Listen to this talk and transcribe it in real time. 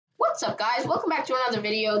What's up, guys? Welcome back to another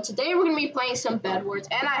video. Today we're gonna be playing some Bedwars,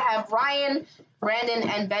 and I have Ryan, Brandon,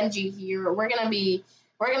 and Benji here. We're gonna be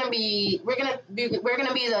the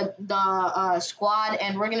squad,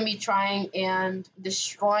 and we're gonna be trying and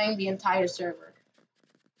destroying the entire server.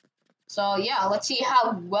 So yeah, let's see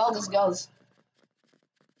how well this goes.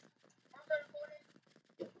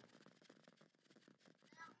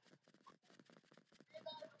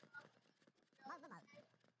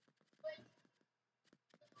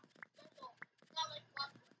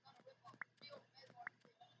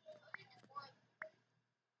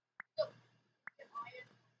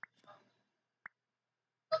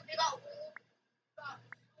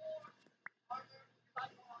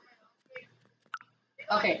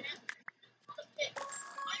 Okay.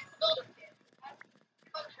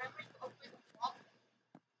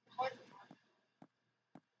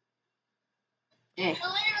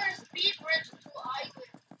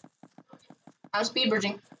 I'm speed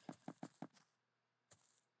bridging.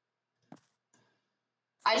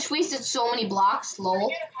 I just wasted so many blocks,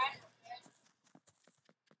 lol.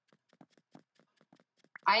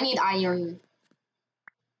 I need iron.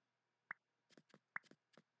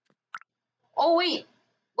 Oh wait,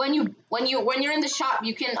 when you're in the shop,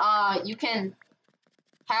 you can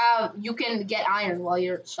get iron while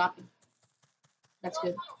you're shopping. That's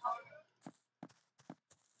good.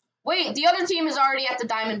 Wait, the other team is already at the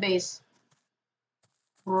diamond base.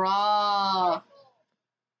 Bruh.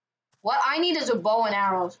 What I need is a bow and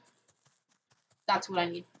arrows. That's what I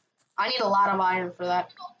need. I need a lot of iron for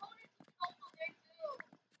that.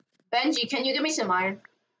 Benji, can you give me some iron?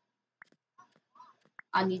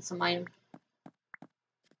 I need some iron.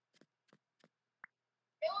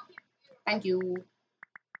 Thank you.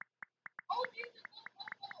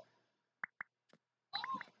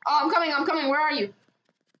 Oh, I'm coming. Where are you?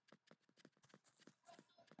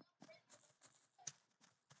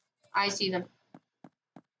 I see them.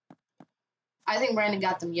 I think Brandon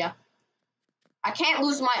got them, yeah. I can't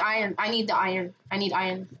lose my iron. I need the iron. I need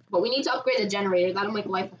iron. But we need to upgrade the generator. That'll make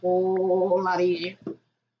life a whole lot easier.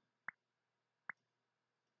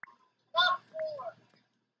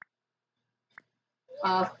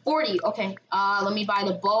 Uh, 40. Okay. Let me buy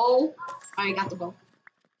the bow. I got the bow.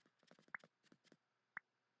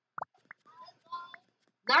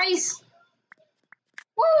 Nice.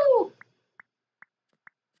 Woo!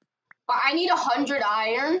 But I need 100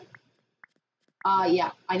 iron.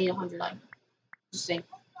 Yeah, I need 100 iron. Just saying.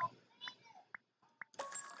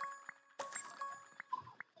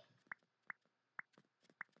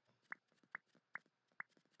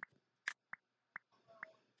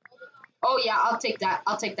 Oh yeah, I'll take that.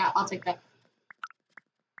 I'll take that.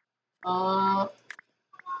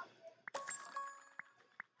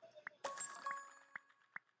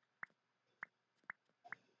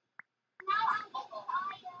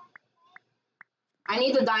 I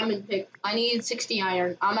need the diamond pick. I need 60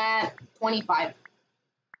 iron. I'm at 25.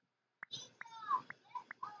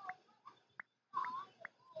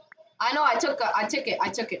 I know. I took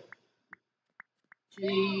it.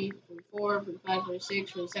 3, 44, 45,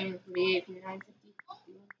 46, 47, 48, 49, 50, 51,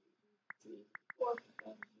 52, 54,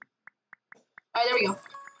 55. Alright, there we go.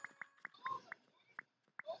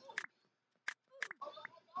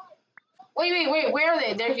 Wait, where are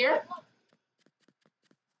they? They're here?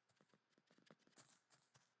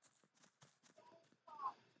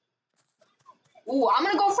 Ooh, I'm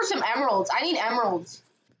gonna go for some emeralds. I need emeralds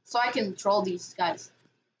so I can troll these guys.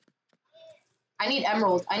 I need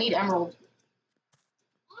emerald. I need emerald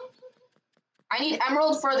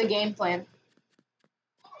for the game plan.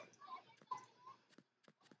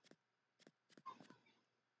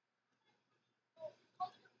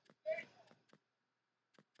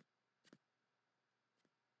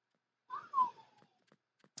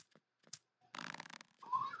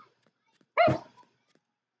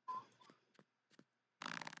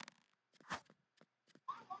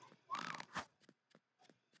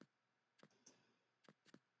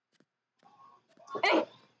 Hey!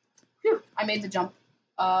 Phew, I made the jump.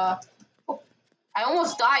 Oh, I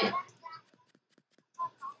almost died.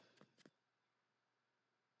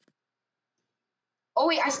 Oh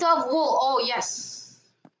wait, I still have wool. Oh yes.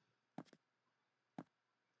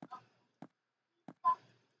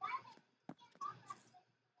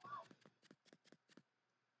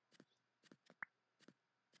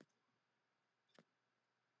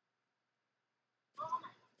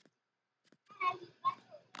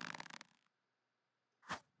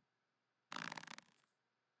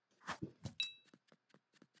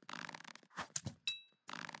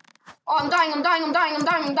 Oh, I'm dying.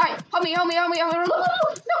 Help me. No!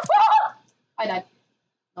 I died.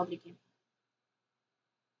 Nobody came.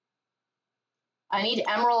 I need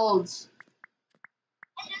emeralds.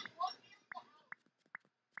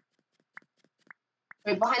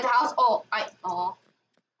 Wait, behind the house? Oh,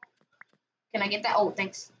 can I get that? Oh,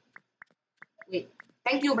 thanks. Wait.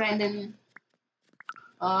 Thank you, Brandon.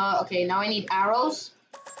 Okay, now I need arrows.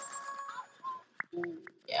 Ooh,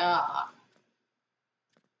 yeah.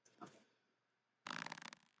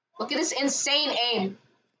 Look at this insane aim.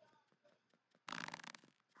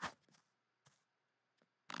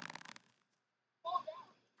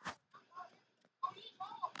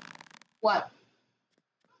 What?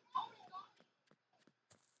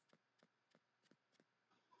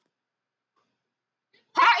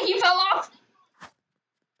 Ha! He fell off!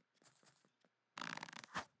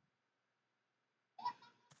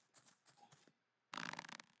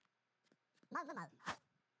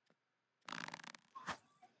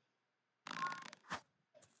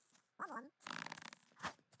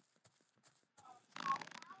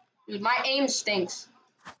 Dude, my aim stinks.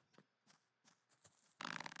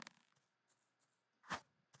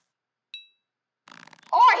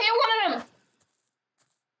 Oh, I hit one of them!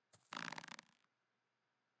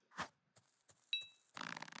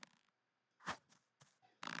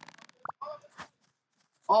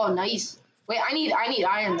 Oh, nice. Wait, I need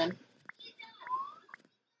iron then.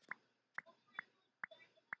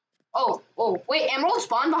 Oh, wait, emerald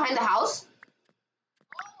spawn behind the house?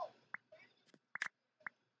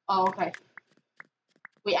 Oh, okay.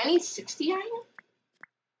 Wait, I need 60 iron?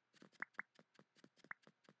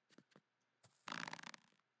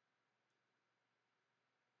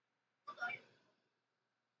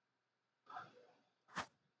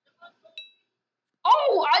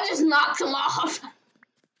 Oh, I just knocked him off.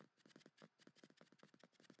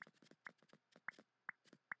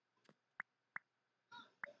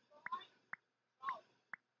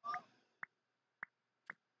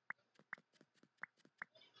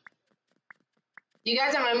 Do you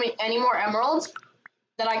guys have any more emeralds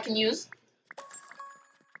that I can use?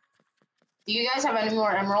 Do you guys have any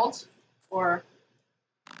more emeralds? Or...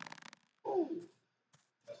 Ooh.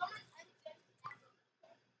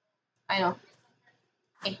 I know.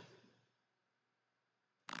 Hey.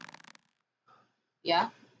 Yeah?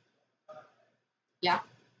 Yeah?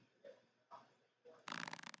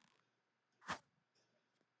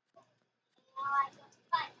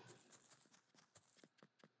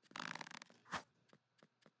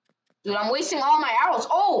 Dude, I'm wasting all my arrows.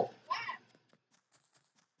 Oh!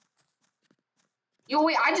 Yo,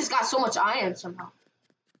 wait, I just got so much iron somehow.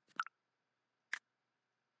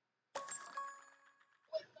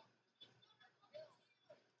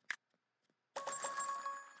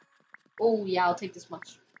 Oh, yeah, I'll take this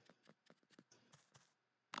much.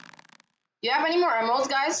 Do you have any more emeralds,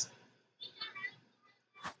 guys?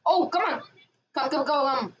 Oh, come on.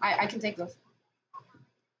 Come. I can take those.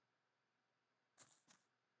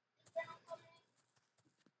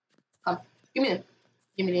 Come. Give me them.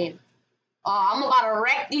 Give me them. Oh, I'm about to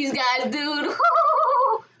wreck these guys, dude.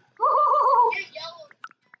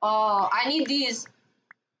 Oh, I need these.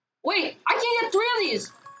 Wait, I can get 3 of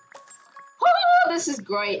these. Oh, this is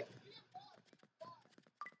great.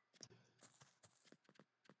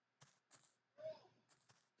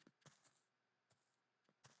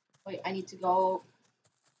 Wait, I need to go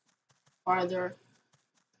farther.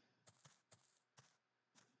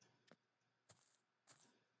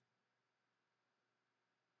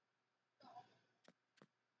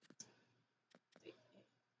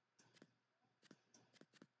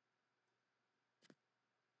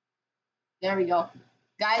 There we go.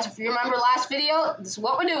 Guys, if you remember last video, this is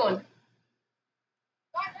what we're doing.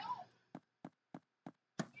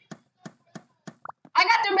 I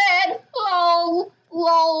got their bed.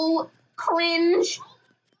 Lol, cringe.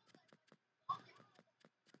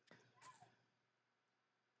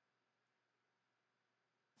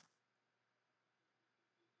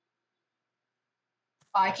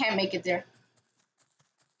 Oh, I can't make it there.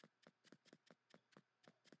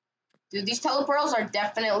 Dude, these teleportals are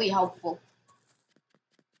definitely helpful.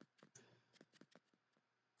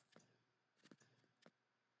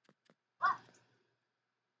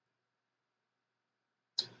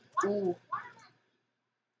 Ooh.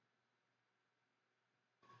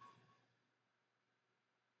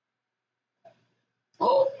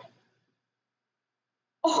 Oh.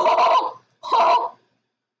 Oh.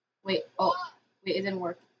 Wait, wait, it didn't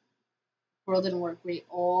work. World didn't work. Wait.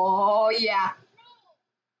 Oh, yeah.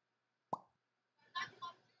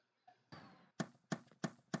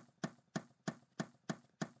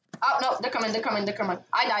 Oh, no, they're coming.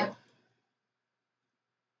 I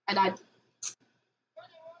died.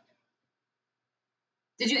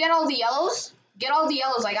 Did you get all the yellows? Get all the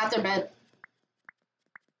yellows. I got their bed.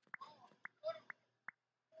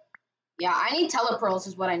 Yeah, I need telepearls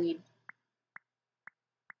is what I need.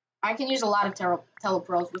 I can use a lot of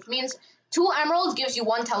telepearls, which means 2 emeralds gives you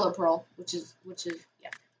 1 telepearl, which is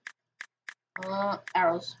yeah.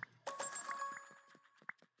 Arrows.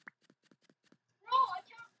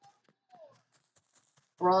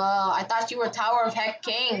 Bruh, I thought you were Tower of Heck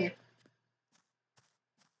King.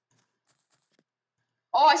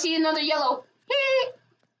 Oh, I see another yellow. Hee!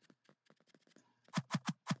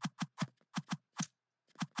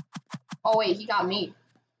 Oh wait, he got me.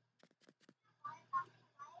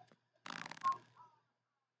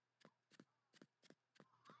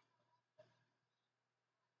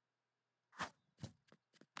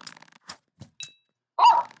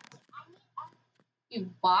 Oh! You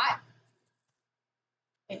bot.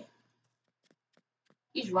 Okay.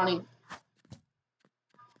 He's running.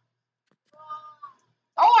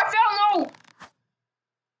 Oh, I fell, no!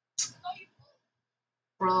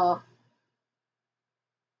 Bruh.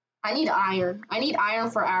 I need iron. I need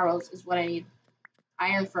iron for arrows is what I need.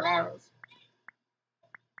 Iron for arrows.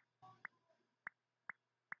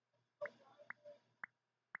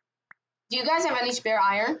 Do you guys have any spare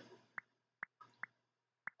iron?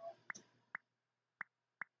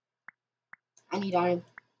 I need iron.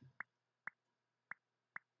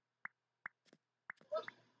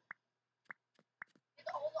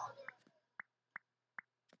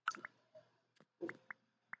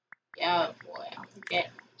 Yeah, boy, I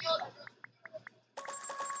forget.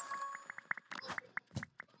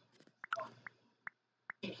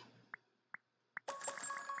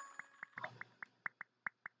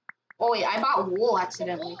 Oh wait, I bought wool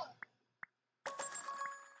accidentally.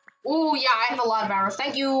 Oh yeah, I have a lot of arrows.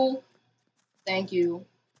 Thank you. Thank you.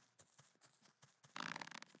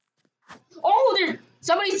 Oh, there's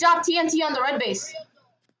somebody dropped TNT on the red base.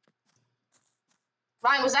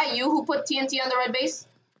 Ryan, was that you who put TNT on the red base?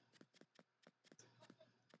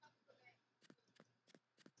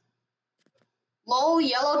 Lol,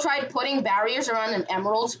 yellow tried putting barriers around an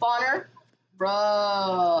emerald spawner.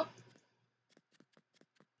 Bruh.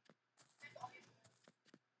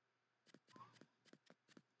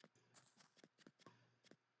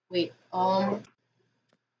 Wait,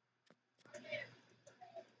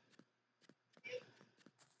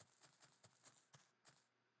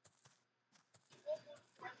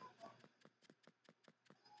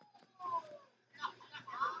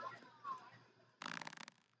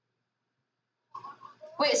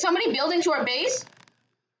 wait, somebody building to our base?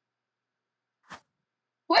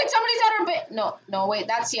 Wait, somebody's at our base. No, no, wait,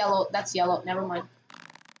 that's yellow. That's yellow. Never mind.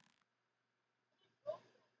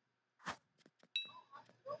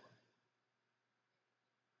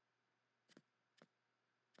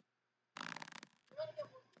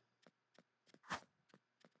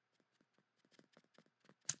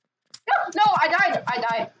 No, I died. I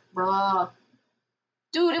died. Bruh.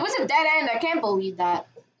 Dude, it was a dead end. I can't believe that.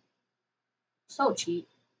 So cheap.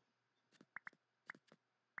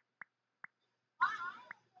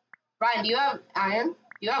 Ryan, do you have iron? Do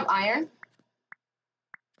you have iron?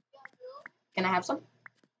 Can I have some?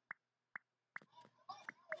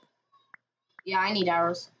 Yeah, I need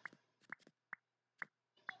arrows.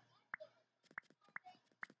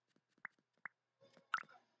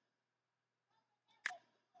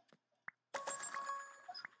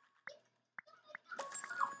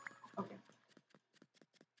 Okay.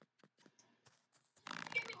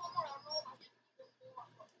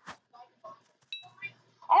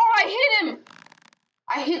 Oh, I hit him!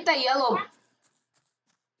 I hit that yellow.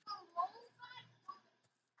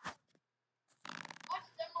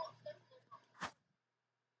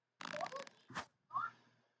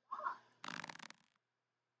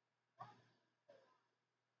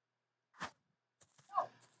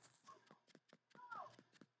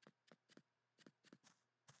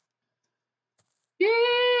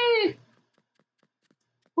 Yee!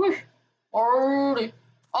 Whoosh. Alrighty.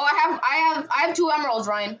 Oh, I have 2 emeralds,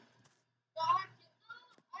 Ryan.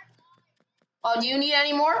 Oh, do you need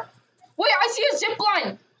any more? Wait, I see a zip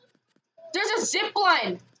line. There's a zip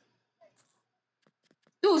line.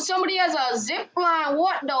 Dude, somebody has a zip line.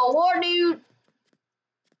 What the what, dude?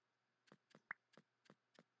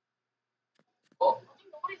 Oh.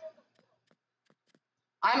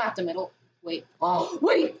 I'm at the middle. Wait. Oh,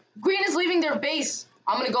 wait. Green is leaving their base.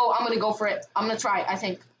 I'm gonna go for it. I'm gonna try, I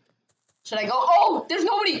think. Should I go? Oh, there's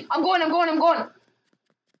nobody. I'm going.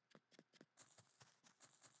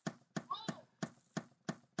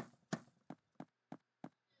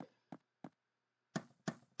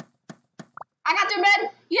 I got their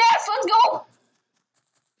bed. Yes, let's go.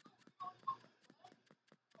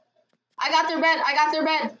 I got their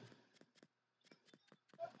bed.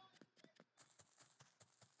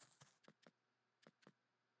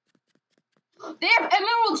 They have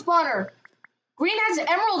emerald spawner. Green has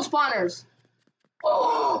emerald spawners.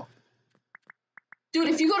 Oh. Dude,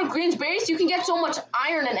 if you go to Green's base, you can get so much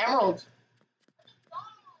iron and emeralds.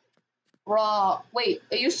 Bruh. Wait,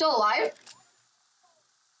 are you still alive?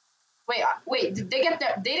 Wait, did they get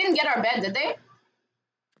their... They didn't get our bed, did they?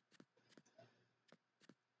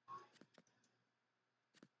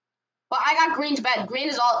 But I got Green's bed. Green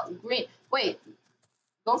is all... Green... Wait.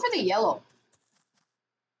 Go for the yellow.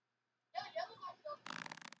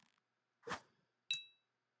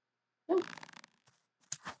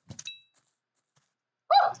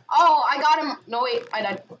 Oh, I got him. No, wait. I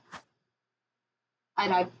died.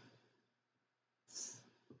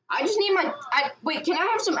 I just need my... Wait, can I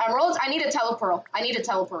have some emeralds? I need a telepearl.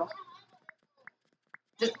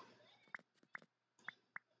 Just...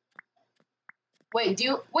 Wait, do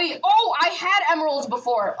you... Wait, oh, I had emeralds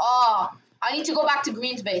before. I need to go back to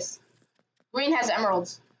Green's base. Green has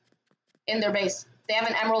emeralds in their base. They have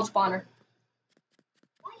an emerald spawner.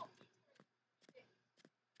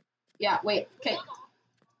 Yeah, wait. Okay.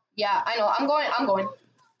 Yeah, I know. I'm going.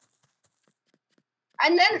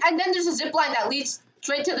 And then there's a zip line that leads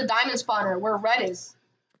straight to the diamond spawner where red is.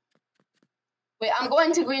 Wait, I'm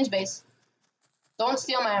going to Green's base. Don't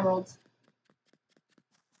steal my emeralds.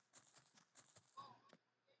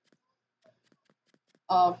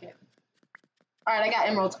 Oh, okay. Alright, I got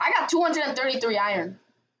emeralds. I got 233 iron.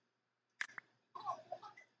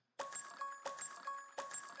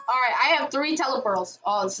 Alright, I have 3 telepearls.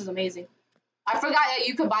 Oh, this is amazing. I forgot that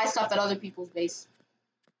you could buy stuff at other people's base.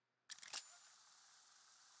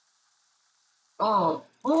 Oh.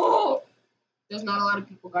 There's not a lot of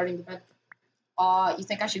people guarding the bed. You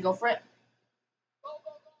think I should go for it?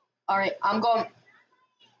 Alright, I'm going.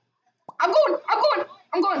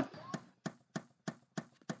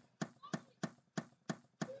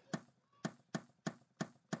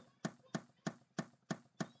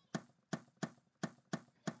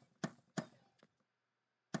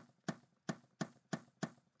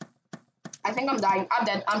 I think I'm dying. I'm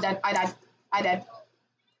dead. I died.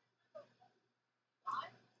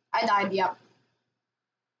 I died, yeah.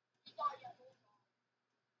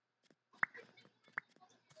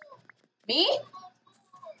 Me?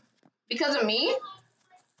 Because of me?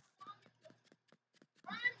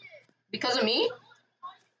 Because of me?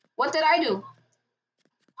 What did I do?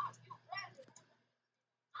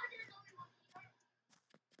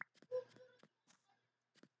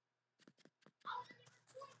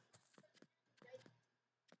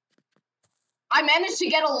 I managed to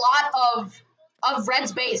get a lot of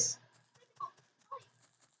red's base.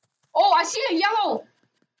 Oh, I see a yellow.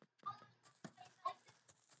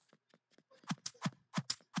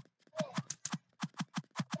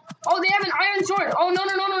 Oh, they have an iron sword. Oh, no.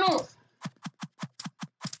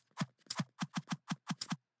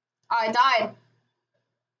 I died.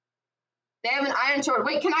 They have an iron sword.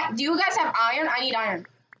 Wait, do you guys have iron? I need iron.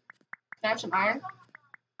 Can I have some iron?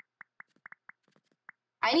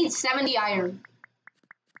 I need 70 iron.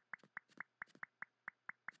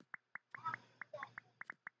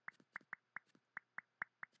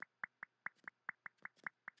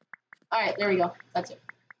 Alright, there we go. That's it.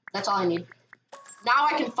 That's all I need. Now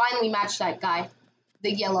I can finally match that guy.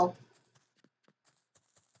 The yellow.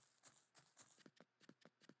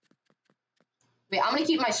 Wait, I'm gonna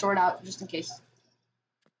keep my sword out just in case.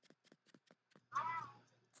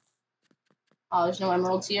 Oh, there's no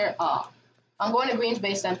emeralds here. I'm going to Green's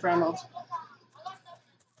base then for emeralds.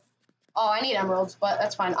 Oh, I need emeralds, but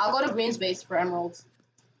that's fine. I'll go to Green's base for emeralds.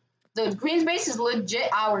 The Green's base is legit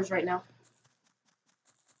ours right now.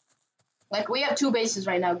 Like, we have 2 bases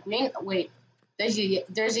right now. Wait. There's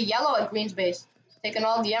a yellow at Green's base. Taking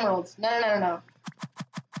all the emeralds. No.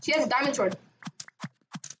 She has a diamond sword.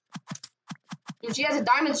 Dude, she has a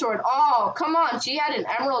diamond sword. Oh, come on. She had an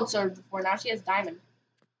emerald sword before. Now she has diamond.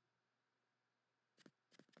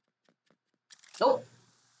 Nope.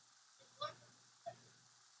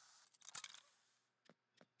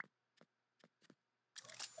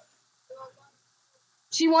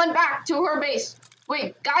 She went back to her base.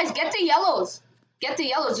 Wait, guys, get the yellows. Get the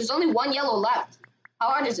yellows. There's only 1 yellow left. How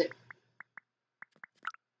hard is it?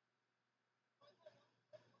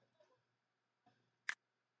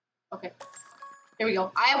 Okay. Here we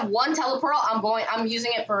go. I have 1 telepearl. I'm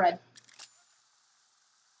using it for red.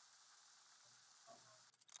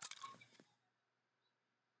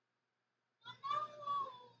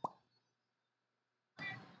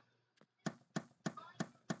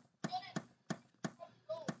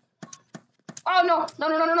 Oh, no.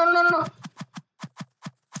 No.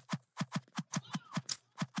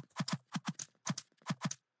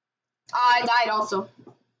 I died also.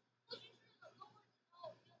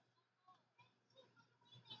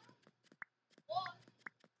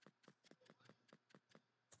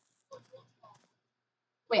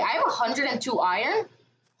 Wait, I have 102 iron?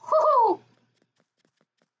 Woohoo!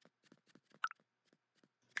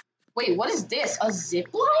 Wait, what is this? A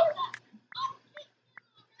zip line?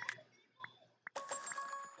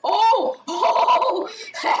 Oh! Oh!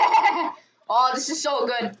 Oh, this is so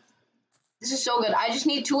good. This is so good. I just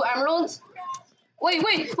need 2 emeralds. Wait, the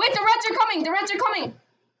reds are coming! The reds are coming!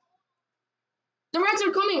 The reds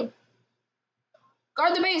are coming!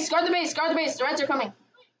 Guard the base, guard the base, guard the base. The reds are coming.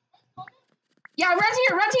 Yeah, reds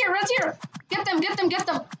here! Get them!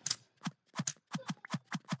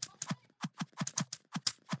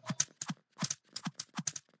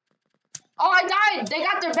 Oh, I died! They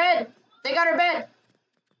got their bed! They got our bed!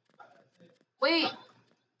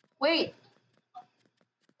 Wait.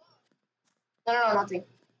 No, nothing.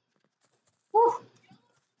 Whew.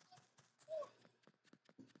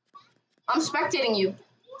 I'm spectating you.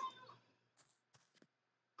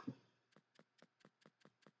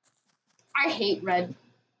 I hate red.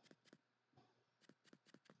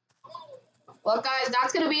 Well, guys,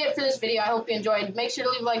 that's going to be it for this video. I hope you enjoyed. Make sure to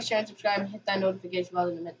leave a like, share, and subscribe, and hit that notification bell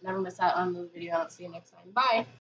to never miss out on the video. I'll see you next time. Bye.